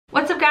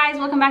What's up guys,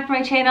 welcome back to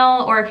my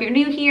channel, or if you're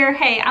new here,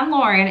 hey, I'm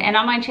Lauren, and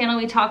on my channel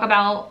we talk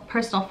about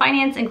personal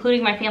finance,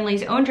 including my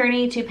family's own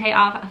journey to pay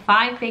off a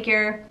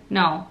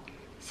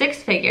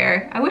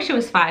six-figure, I wish it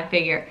was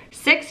five-figure,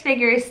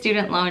 six-figure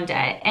student loan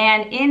debt.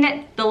 And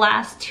in the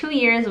last 2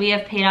 years, we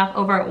have paid off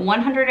over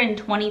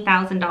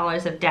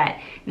 $120,000 of debt.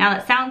 Now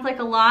that sounds like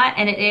a lot,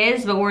 and it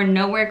is, but we're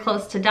nowhere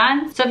close to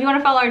done. So if you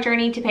wanna follow our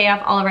journey to pay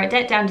off all of our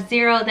debt down to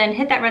zero, then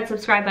hit that red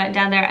subscribe button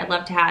down there. I'd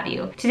love to have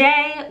you.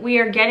 Today, we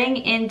are getting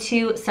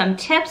into some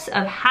tips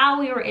of how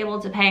we were able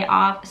to pay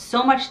off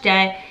so much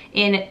debt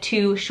in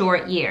 2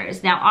 short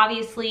years. Now,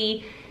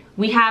 obviously,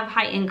 we have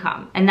high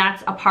income, and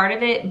that's a part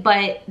of it,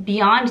 but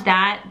beyond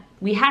that,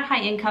 we had high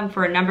income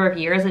for a number of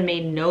years and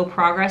made no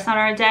progress on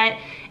our debt,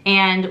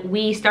 and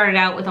we started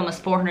out with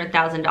almost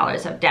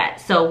 $400,000 of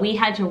debt. So we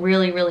had to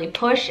really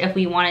push if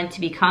we wanted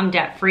to become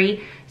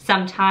debt-free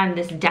sometime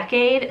this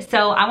decade.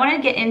 So I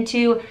wanna get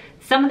into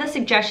some of the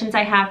suggestions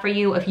I have for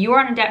you if you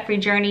are on a debt-free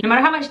journey. No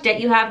matter how much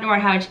debt you have, no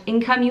matter how much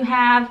income you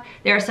have,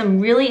 there are some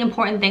really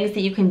important things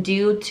that you can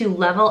do to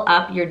level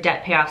up your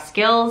debt payoff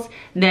skills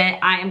that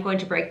I am going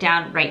to break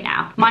down right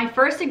now. My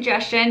first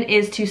suggestion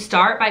is to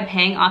start by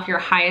paying off your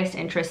highest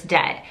interest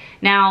debt.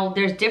 Now,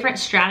 there's different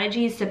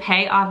strategies to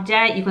pay off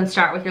debt. You can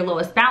start with your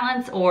lowest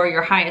balance or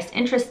your highest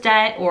interest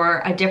debt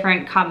or a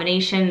different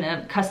combination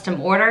of custom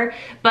order.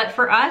 But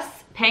for us,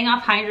 paying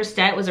off high interest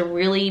debt was a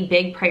really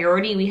big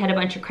priority. We had a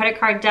bunch of credit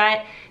card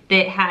debt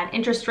that had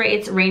interest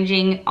rates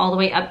ranging all the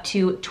way up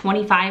to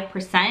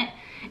 25%.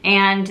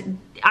 And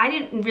I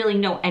didn't really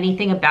know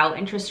anything about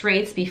interest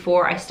rates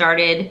before I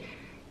started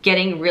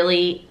getting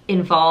really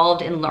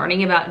involved in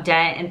learning about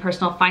debt and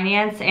personal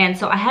finance. And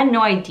so I had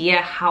no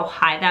idea how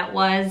high that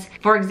was.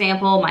 For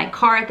example, my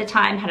car at the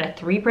time had a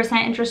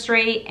 3% interest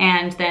rate,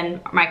 and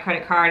then my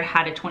credit card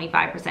had a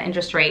 25%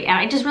 interest rate. And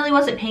I just really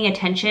wasn't paying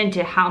attention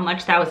to how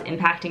much that was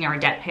impacting our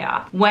debt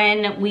payoff.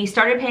 When we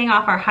started paying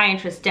off our high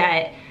interest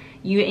debt,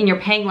 you're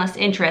paying less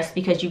interest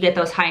because you get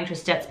those high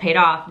interest debts paid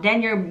off,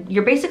 then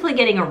you're basically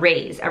getting a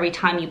raise every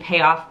time you pay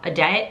off a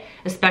debt,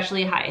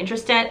 especially a high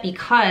interest debt,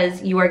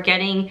 because you are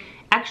getting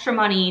extra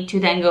money to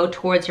then go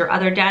towards your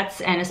other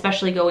debts, and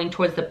especially going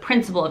towards the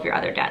principal of your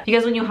other debt.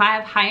 Because when you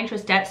have high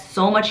interest debt,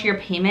 so much of your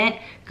payment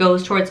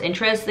goes towards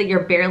interest that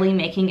you're barely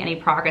making any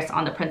progress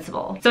on the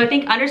principal. So I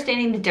think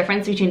understanding the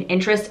difference between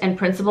interest and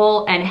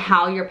principal and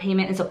how your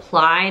payment is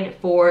applied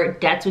for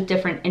debts with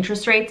different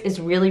interest rates is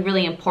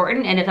really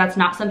important. And if that's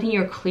not something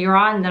you're clear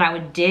on, then I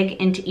would dig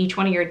into each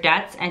one of your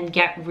debts and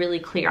get really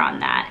clear on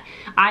that.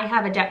 I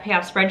have a debt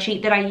payoff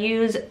spreadsheet that I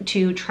use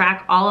to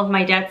track all of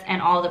my debts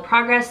and all the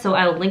progress, so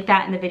I'll link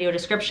that in the video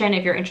description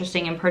if you're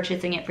interested in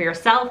purchasing it for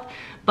yourself.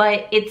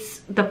 But it's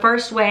the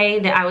first way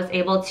that I was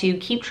able to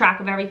keep track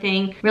of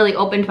everything, really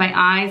opened my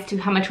eyes to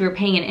how much we were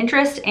paying in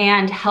interest,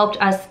 and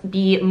helped us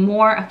be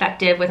more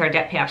effective with our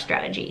debt payoff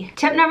strategy.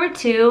 Tip number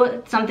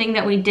 2, something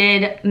that we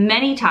did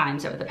many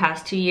times over the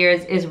past 2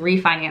 years, is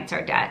refinance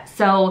our debt.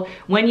 So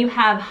when you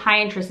have high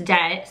interest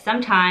debt,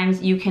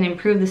 sometimes you can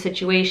improve the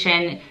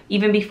situation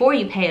even before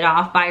you pay it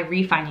off by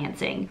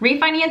refinancing.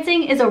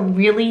 Refinancing is a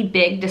really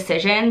big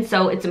decision,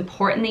 so it's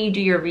important that you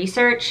do your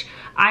research.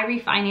 I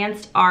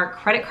refinanced our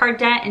credit card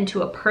debt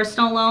into a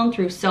personal loan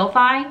through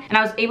SoFi, and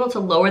I was able to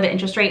lower the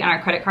interest rate on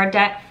our credit card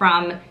debt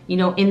from,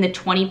 in the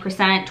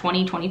 20%,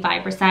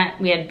 25%,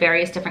 we had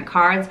various different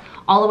cards,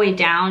 all the way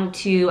down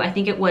to, I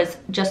think it was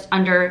just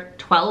under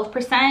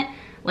 12%.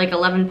 Like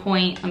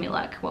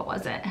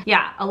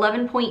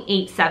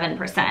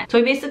 11.87%. So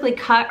we basically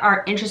cut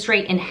our interest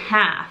rate in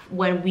half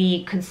when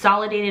we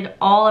consolidated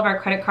all of our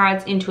credit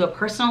cards into a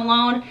personal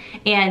loan,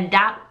 and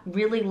that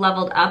really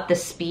leveled up the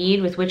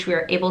speed with which we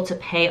were able to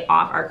pay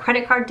off our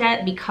credit card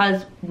debt,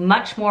 because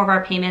much more of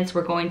our payments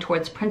were going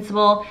towards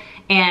principal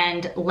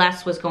and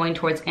less was going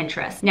towards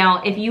interest. Now,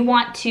 if you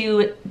want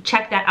to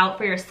check that out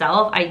for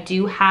yourself, I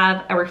do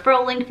have a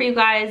referral link for you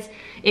guys.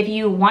 If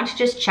you want to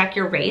just check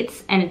your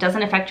rates and it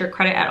doesn't affect your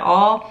credit at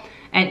all,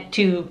 and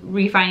to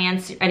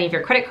refinance any of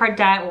your credit card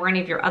debt or any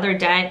of your other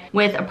debt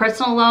with a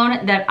personal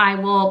loan, that I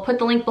will put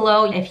the link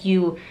below. If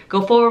you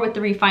go forward with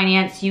the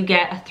refinance, you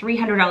get a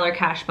 $300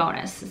 cash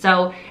bonus.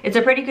 So it's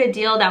a pretty good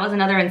deal. That was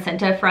another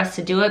incentive for us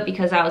to do it,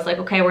 because I was like,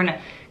 okay, we're gonna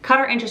cut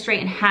our interest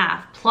rate in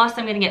half, plus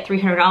I'm gonna get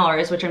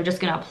 $300, which I'm just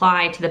gonna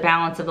apply to the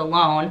balance of the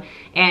loan,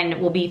 and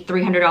will be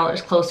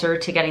 $300 closer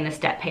to getting this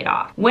debt paid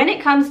off. When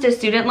it comes to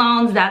student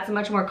loans, that's a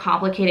much more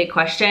complicated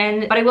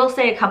question, but I will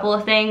say a couple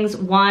of things.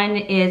 One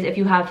is, if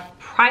you have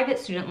private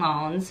student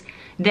loans,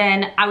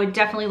 then I would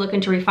definitely look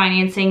into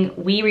refinancing.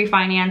 We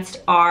refinanced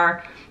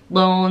our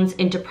loans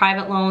into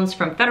private loans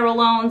from federal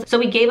loans. So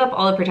we gave up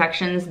all the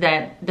protections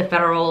that the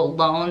federal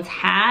loans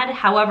had.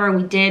 However,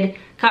 we did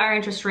cut our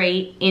interest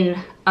rate in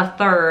a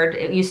third.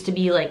 It used to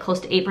be like close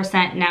to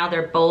 8%. Now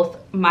they're both,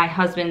 my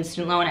husband's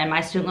student loan and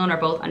my student loan are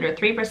both under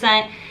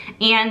 3%.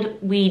 And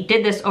we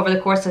did this over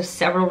the course of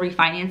several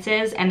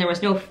refinances, and there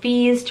was no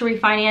fees to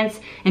refinance.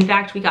 In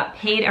fact, we got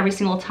paid every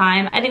single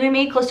time. I think we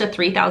made close to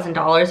 $3,000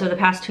 over the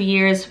past 2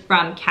 years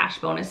from cash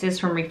bonuses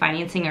from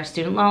refinancing our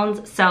student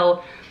loans.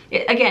 So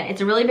Again,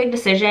 it's a really big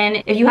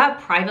decision. If you have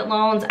private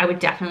loans, I would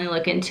definitely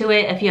look into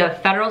it. If you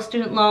have federal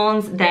student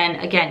loans, then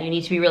again, you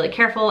need to be really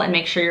careful and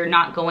make sure you're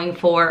not going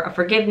for a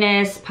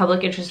forgiveness,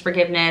 public interest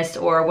forgiveness,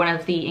 or one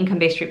of the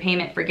income-based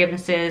repayment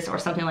forgivenesses or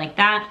something like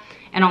that.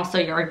 And also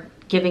you're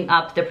giving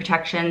up the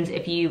protections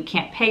if you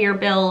can't pay your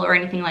bill or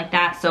anything like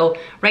that. So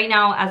right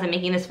now, as I'm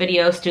making this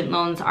video, student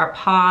loans are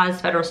paused,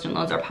 federal student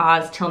loans are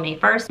paused till May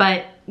 1st,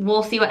 but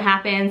we'll see what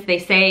happens. They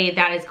say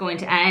that is going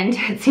to end.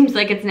 It seems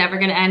like it's never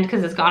gonna end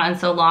because it's gone on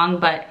so long,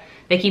 but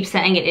they keep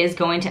saying it is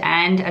going to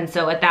end. And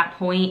so at that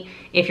point,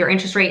 if your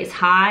interest rate is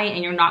high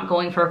and you're not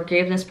going for a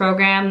forgiveness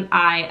program,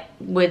 I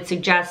would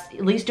suggest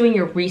at least doing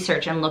your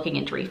research and looking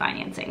into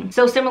refinancing.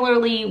 So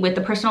similarly with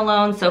the personal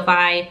loans,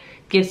 SoFi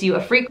gives you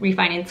a free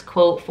refinance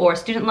quote for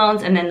student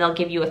loans, and then they'll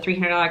give you a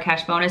 $300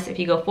 cash bonus if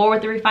you go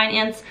forward with the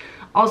refinance.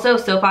 Also,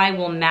 SoFi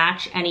will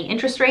match any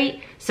interest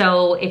rate.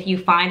 So if you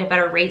find a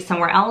better rate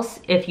somewhere else,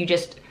 if you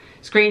just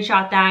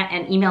screenshot that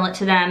and email it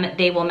to them,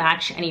 they will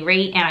match any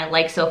rate. And I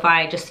like SoFi,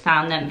 I just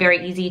found them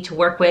very easy to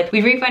work with.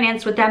 We've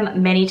refinanced with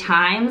them many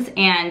times,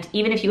 and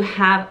even if you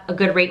have a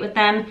good rate with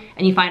them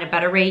and you find a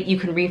better rate, you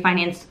can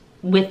refinance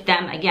with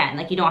them again.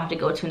 Like, you don't have to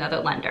go to another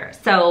lender.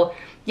 So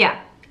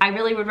yeah, I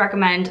really would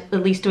recommend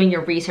at least doing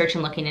your research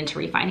and looking into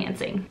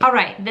refinancing. All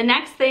right, the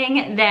next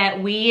thing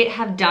that we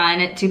have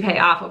done to pay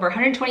off over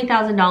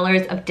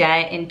 $120,000 of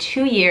debt in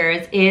 2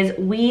 years is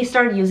we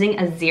started using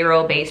a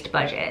zero-based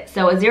budget.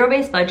 So a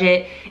zero-based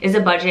budget is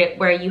a budget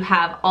where you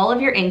have all of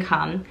your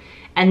income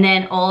and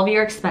then all of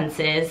your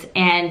expenses,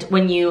 and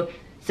when you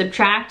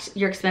subtract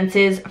your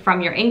expenses from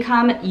your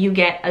income, you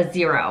get a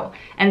zero.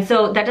 And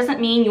so that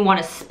doesn't mean you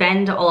want to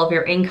spend all of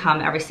your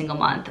income every single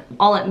month.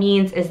 All it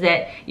means is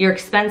that your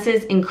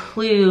expenses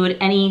include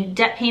any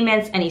debt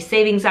payments, any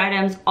savings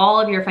items, all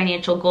of your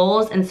financial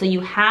goals. And so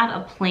you have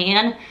a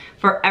plan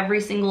for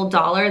every single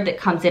dollar that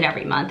comes in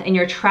every month, and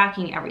you're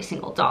tracking every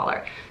single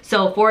dollar.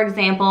 So for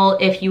example,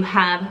 if you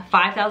have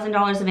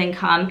 $5,000 of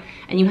income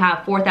and you have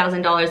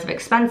 $4,000 of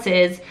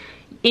expenses,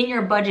 in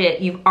your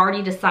budget, you've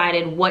already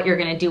decided what you're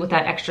gonna do with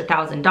that extra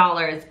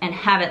 $1,000 and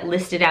have it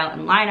listed out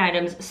in line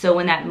items, so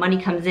when that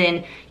money comes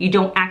in, you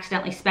don't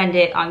accidentally spend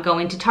it on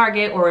going to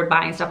Target or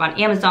buying stuff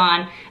on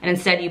Amazon, and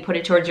instead you put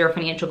it towards your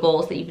financial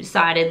goals that you've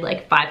decided,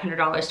 like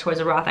 $500 towards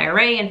a Roth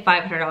IRA and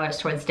 $500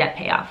 towards debt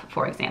payoff,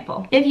 for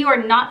example. If you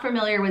are not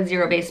familiar with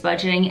zero-based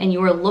budgeting and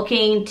you are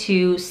looking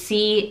to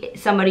see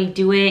somebody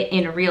do it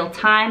in real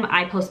time,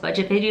 I post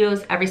budget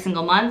videos every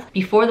single month.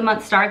 Before the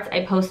month starts,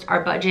 I post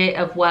our budget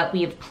of what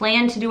we've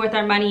planned to do with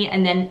our money,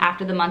 and then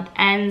after the month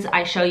ends,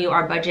 I show you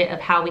our budget of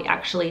how we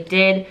actually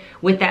did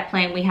with that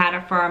plan we had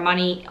for our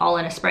money, all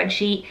in a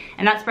spreadsheet.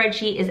 And that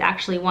spreadsheet is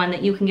actually one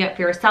that you can get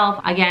for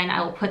yourself. Again,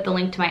 I will put the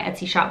link to my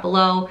Etsy shop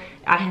below.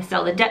 I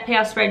sell the debt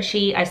payoff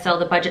spreadsheet, I sell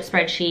the budget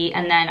spreadsheet,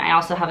 and then I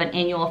also have an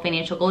annual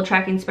financial goal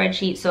tracking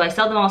spreadsheet. So I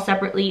sell them all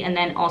separately and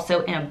then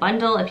also in a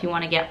bundle if you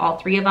want to get all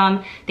 3 of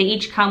them. They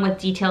each come with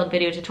detailed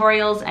video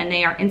tutorials, and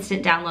they are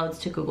instant downloads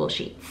to Google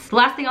Sheets. The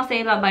last thing I'll say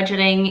about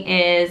budgeting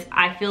is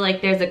I feel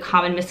like there's a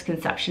common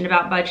misconception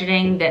about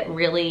budgeting that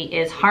really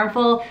is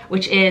harmful,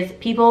 which is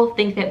people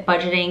think that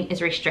budgeting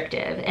is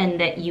restrictive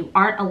and that you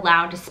aren't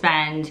allowed to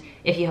spend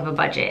if you have a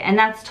budget. And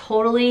that's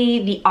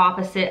totally the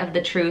opposite of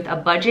the truth. A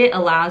budget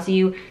allows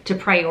you to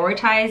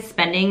prioritize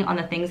spending on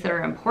the things that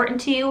are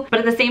important to you, but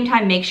at the same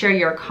time, make sure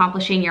you're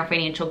accomplishing your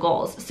financial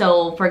goals.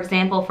 So for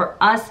example, for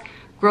us,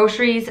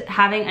 groceries,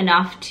 having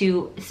enough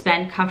to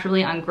spend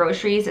comfortably on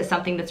groceries is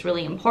something that's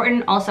really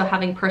important. Also,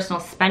 having personal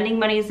spending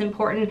money is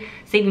important.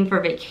 Saving for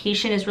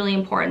vacation is really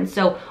important.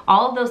 So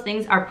all of those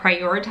things are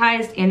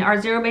prioritized in our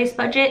zero-based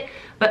budget,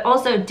 but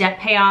also debt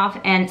payoff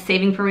and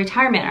saving for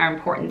retirement are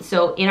important.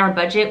 So in our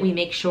budget, we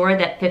make sure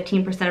that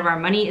 15% of our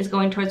money is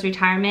going towards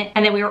retirement,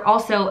 and that we are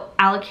also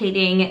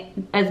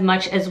allocating as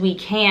much as we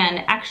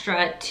can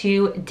extra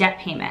to debt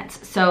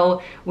payments.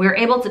 So we're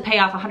able to pay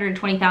off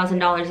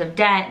 $120,000 of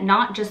debt,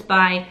 not just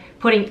by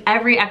putting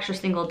every extra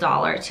single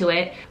dollar to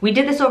it. We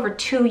did this over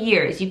 2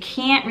 years. You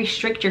can't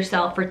restrict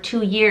yourself for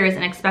 2 years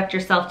and expect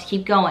yourself to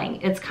keep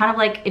going. It's kind of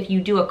like if you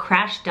do a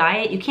crash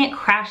diet, you can't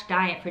crash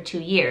diet for 2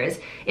 years.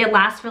 It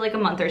lasts for like a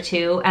month or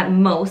 2 at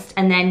most,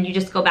 and then you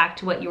just go back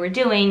to what you were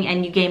doing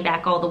and you gain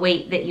back all the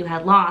weight that you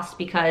had lost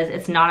because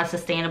it's not a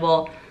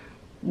sustainable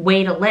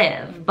way to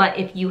live. But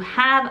if you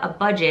have a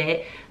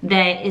budget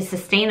that is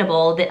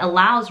sustainable, that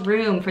allows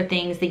room for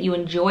things that you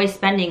enjoy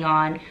spending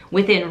on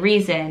within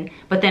reason,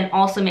 but then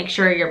also make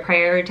sure you're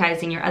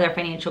prioritizing your other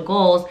financial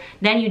goals,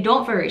 then you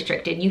don't feel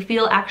restricted. You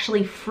feel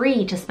actually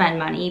free to spend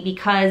money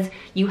because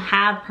you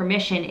have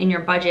permission in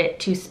your budget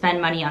to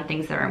spend money on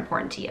things that are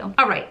important to you.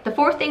 All right, the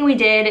 4th thing we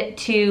did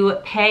to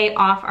pay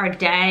off our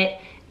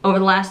debt over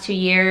the last 2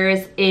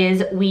 years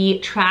is we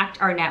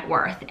tracked our net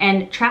worth.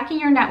 And tracking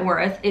your net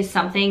worth is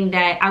something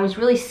that I was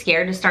really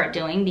scared to start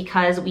doing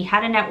because we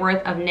had a net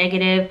worth of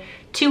negative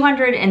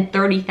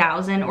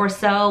 $230,000 or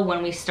so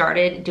when we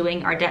started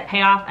doing our debt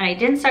payoff. And I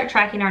didn't start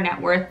tracking our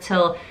net worth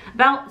till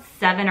about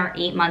 7 or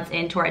 8 months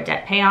into our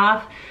debt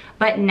payoff.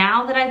 But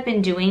now that I've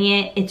been doing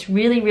it, it's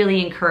really,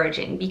 really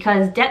encouraging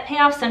because debt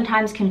payoff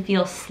sometimes can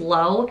feel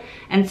slow.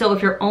 And so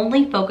if you're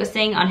only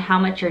focusing on how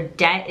much your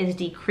debt is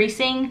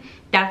decreasing,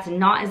 that's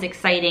not as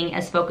exciting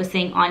as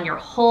focusing on your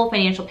whole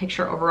financial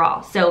picture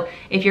overall. So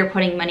if you're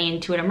putting money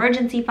into an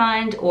emergency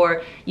fund,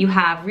 or you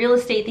have real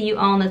estate that you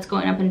own that's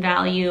going up in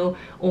value,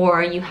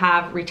 or you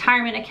have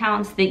retirement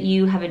accounts that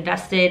you have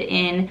invested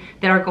in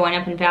that are going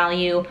up in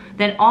value,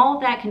 then all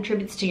of that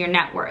contributes to your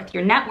net worth.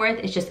 Your net worth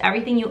is just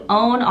everything you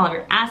own, all of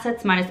your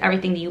assets minus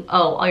everything that you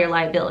owe, all your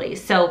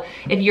liabilities. So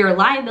if your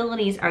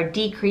liabilities are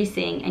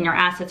decreasing and your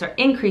assets are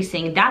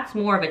increasing, that's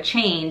more of a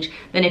change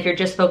than if you're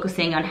just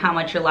focusing on how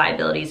much your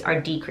liabilities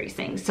are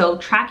decreasing. So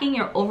tracking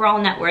your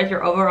overall net worth,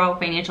 your overall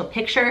financial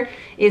picture,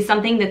 is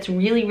something that's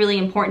really, really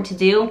important to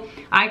do.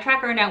 I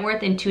track our net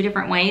worth in 2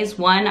 different ways.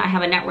 One, I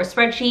have a net worth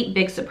spreadsheet,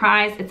 big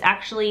surprise. It's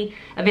actually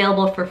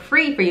available for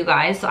free for you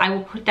guys. So I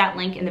will put that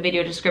link in the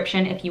video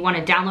description if you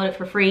want to download it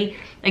for free.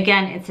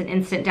 Again, it's an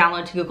instant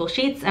download to Google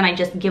Sheets, and I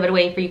just give it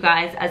away for you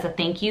guys as a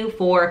thank you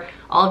for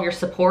all of your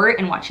support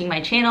and watching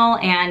my channel.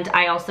 And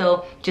I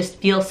also just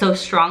feel so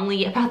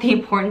strongly about the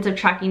importance of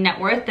tracking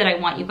net worth that I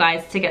want you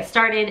guys to get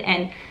started,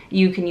 and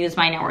you can use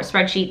my net worth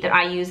spreadsheet that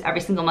I use every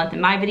single month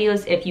in my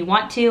videos if you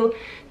want to.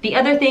 The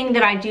other thing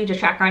that I do to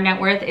track our net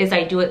worth is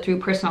I do it through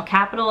Personal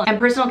Capital. And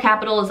Personal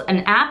Capital is an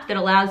app that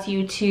allows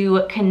you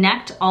to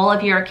connect all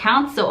of your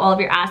accounts, so all of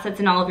your assets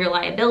and all of your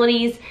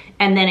liabilities,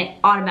 and then it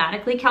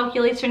automatically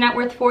calculates your net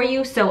worth for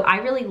you. So I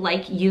really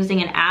like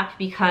using an app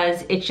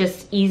because it's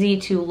just easy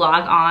to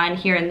log on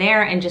here and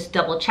there and just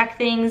double check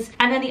things.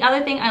 And then the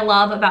other thing I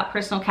love about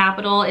Personal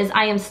Capital is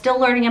I am still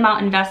learning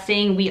about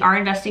investing. We are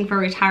investing for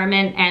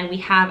retirement, and we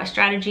have a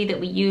strategy that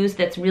we use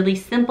that's really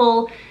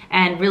simple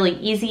and really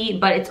easy,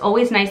 but it's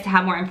always nice to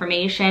have more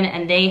information.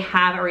 And they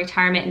have a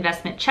retirement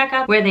investment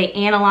checkup where they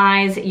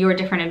analyze your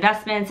different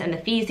investments and the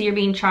fees that you're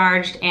being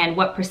charged and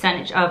what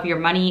percentage of your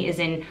money is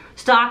in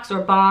stocks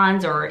or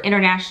bonds or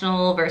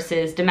international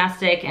versus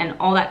domestic and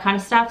all that kind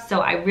of stuff. So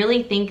I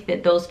really think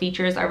that those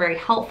features are very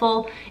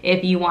helpful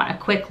if you want a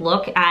quick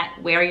look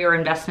at where your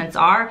investments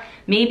are.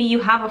 Maybe you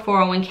have a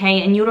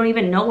 401k and you don't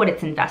even know what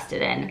it's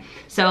invested in.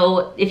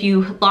 So if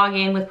you log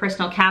in with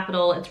Personal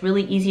Capital, it's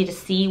really easy to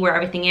see where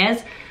everything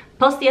is.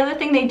 Plus, the other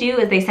thing they do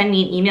is they send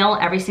me an email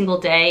every single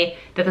day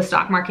that the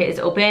stock market is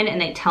open, and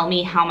they tell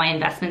me how my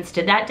investments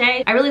did that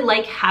day. I really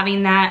like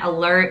having that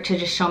alert to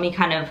just show me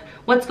kind of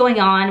what's going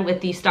on with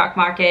the stock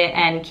market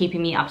and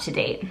keeping me up to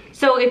date.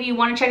 So if you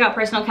want to check out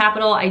Personal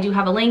Capital, I do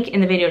have a link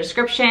in the video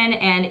description,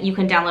 and you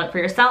can download it for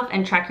yourself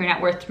and track your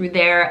net worth through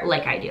there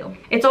like I do.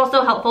 It's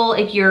also helpful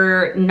if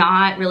you're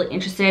not really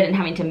interested in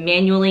having to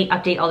manually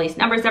update all these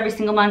numbers every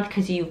single month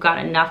because you've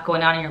got enough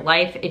going on in your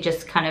life. It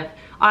just kind of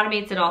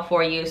automates it all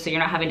for you, so you're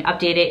not having to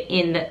update it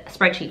in the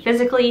spreadsheet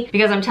physically.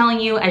 Because I'm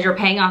telling you, as you're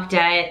paying off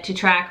debt, to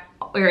track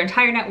your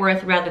entire net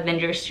worth rather than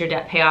just your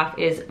debt payoff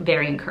is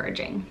very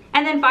encouraging.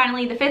 And then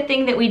finally, the 5th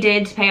thing that we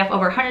did to pay off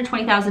over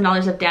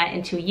 $120,000 of debt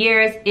in 2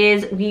 years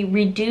is we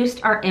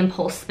reduced our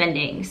impulse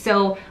spending.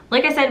 So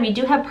like I said, we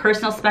do have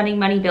personal spending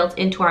money built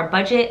into our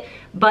budget,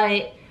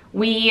 but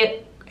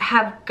we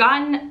have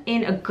gotten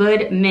in a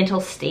good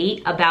mental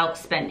state about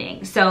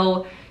spending.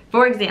 So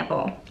for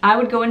example, I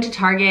would go into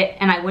Target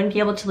and I wouldn't be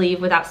able to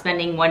leave without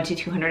spending $100 to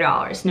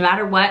 $200, no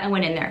matter what I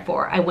went in there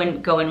for. I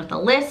wouldn't go in with a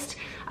list.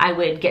 I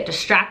would get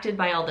distracted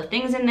by all the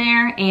things in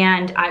there,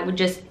 and I would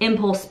just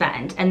impulse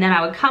spend. And then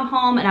I would come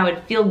home and I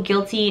would feel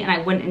guilty and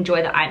I wouldn't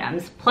enjoy the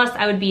items. Plus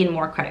I would be in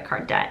more credit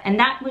card debt. And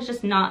that was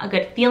just not a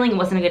good feeling. It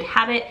wasn't a good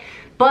habit,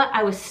 but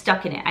I was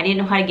stuck in it. I didn't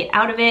know how to get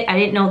out of it. I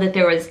didn't know that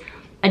there was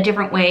a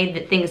different way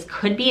that things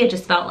could be. It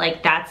just felt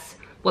like that's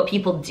what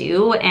people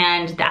do,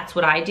 and that's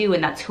what I do,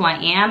 and that's who I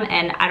am,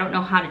 and I don't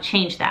know how to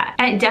change that.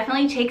 And it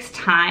definitely takes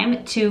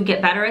time to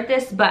get better at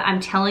this, but I'm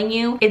telling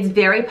you, it's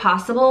very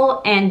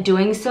possible, and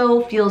doing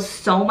so feels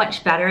so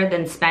much better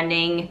than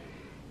spending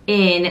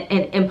in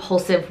an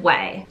impulsive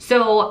way.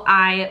 So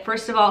I,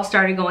 first of all,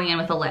 started going in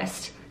with a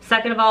list.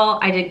 Second of all,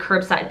 I did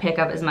curbside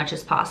pickup as much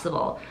as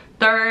possible.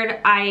 Third,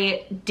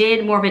 I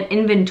did more of an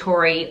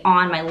inventory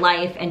on my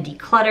life and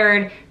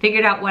decluttered,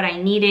 figured out what I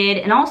needed,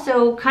 and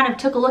also kind of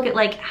took a look at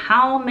like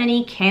how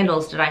many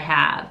candles did I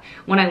have?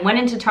 When I went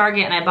into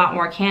Target and I bought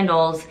more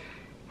candles,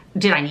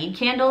 did I need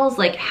candles?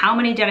 Like how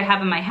many did I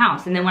have in my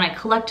house? And then when I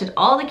collected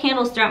all the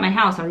candles throughout my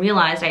house and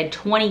realized I had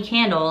 20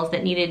 candles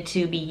that needed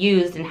to be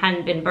used and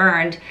hadn't been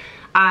burned,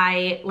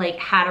 I like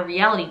had a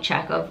reality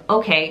check of,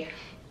 okay,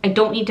 I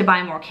don't need to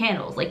buy more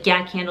candles. Like,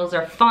 yeah, candles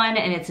are fun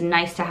and it's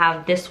nice to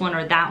have this one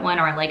or that one,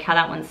 or I like how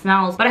that one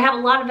smells, but I have a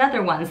lot of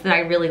other ones that I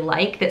really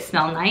like that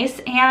smell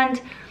nice.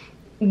 And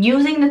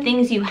using the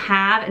things you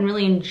have and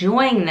really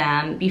enjoying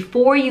them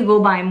before you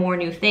go buy more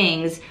new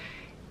things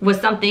was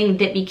something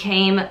that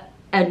became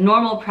a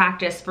normal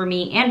practice for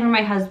me and for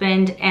my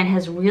husband, and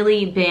has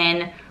really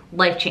been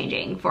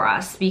life-changing for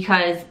us,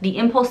 because the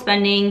impulse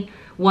spending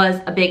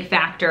was a big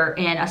factor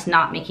in us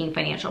not making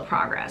financial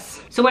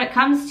progress. So when it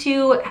comes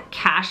to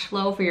cash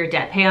flow for your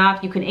debt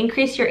payoff, you can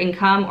increase your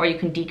income or you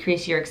can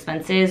decrease your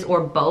expenses or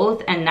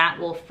both, and that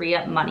will free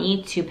up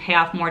money to pay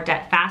off more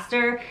debt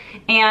faster.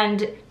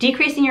 And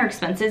decreasing your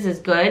expenses is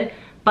good,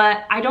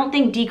 but I don't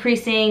think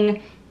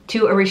decreasing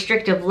to a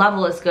restrictive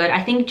level is good.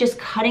 I think just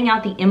cutting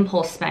out the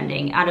impulse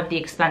spending out of the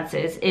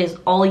expenses is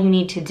all you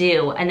need to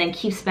do, and then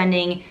keep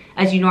spending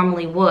as you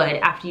normally would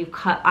after you've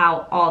cut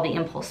out all the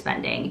impulse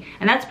spending.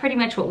 And that's pretty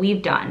much what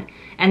we've done.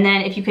 And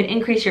then if you can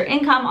increase your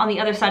income on the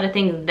other side of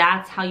things,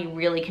 that's how you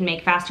really can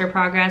make faster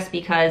progress,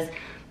 because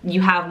you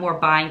have more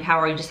buying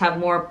power. You just have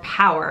more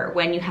power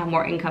when you have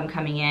more income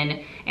coming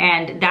in,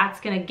 and that's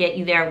gonna get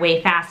you there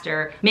way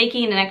faster.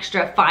 Making an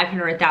extra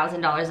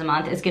 $500,000 a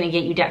month is gonna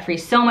get you debt free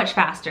so much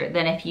faster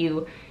than if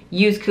you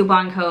use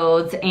coupon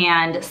codes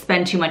and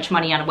spend too much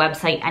money on a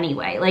website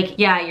anyway. Like,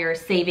 yeah, you're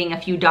saving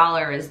a few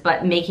dollars,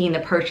 but making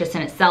the purchase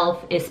in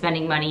itself is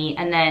spending money,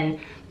 and then,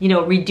 you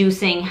know,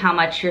 reducing how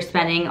much you're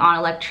spending on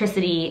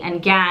electricity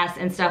and gas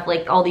and stuff,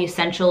 like all the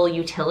essential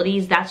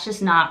utilities, that's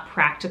just not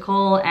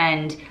practical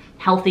and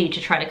healthy to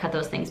try to cut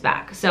those things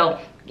back. So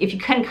if you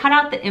can cut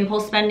out the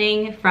impulse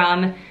spending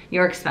from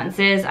your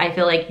expenses, I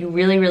feel like you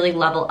really, really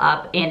level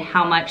up in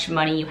how much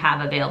money you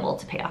have available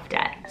to pay off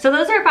debt. So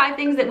those are 5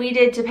 things that we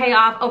did to pay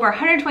off over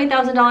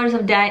 $120,000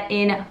 of debt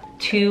in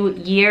 2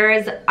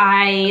 years.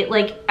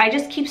 I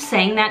just keep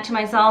saying that to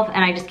myself,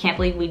 and I just can't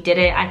believe we did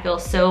it. I feel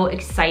so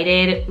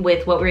excited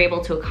with what we were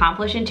able to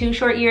accomplish in 2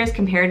 short years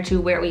compared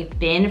to where we've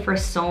been for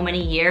so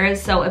many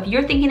years. So if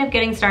you're thinking of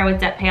getting started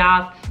with debt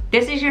payoff,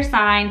 this is your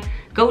sign.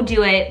 Go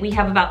do it. We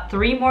have about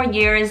 3 more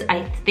years,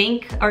 I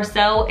think, or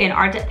so in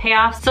our debt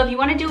payoff. So if you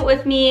wanna do it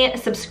with me,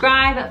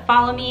 subscribe,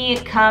 follow me,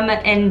 come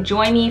and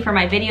join me for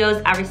my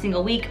videos every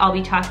single week. I'll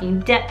be talking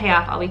debt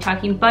payoff, I'll be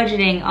talking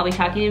budgeting, I'll be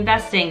talking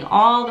investing,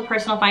 all the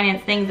personal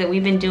finance things that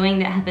we've been doing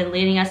that have been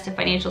leading us to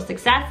financial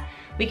success.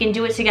 We can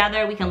do it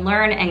together, we can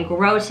learn and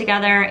grow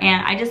together,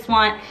 and I just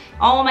want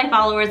all of my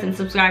followers and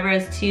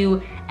subscribers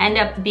to end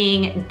up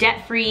being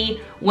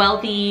debt-free,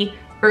 wealthy,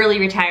 early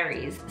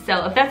retirees.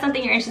 So if that's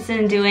something you're interested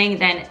in doing,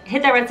 then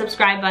hit that red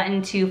subscribe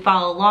button to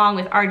follow along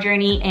with our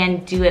journey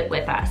and do it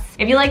with us.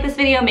 If you like this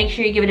video, make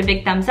sure you give it a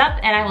big thumbs up,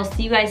 and I will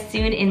see you guys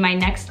soon in my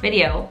next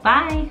video.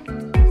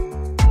 Bye.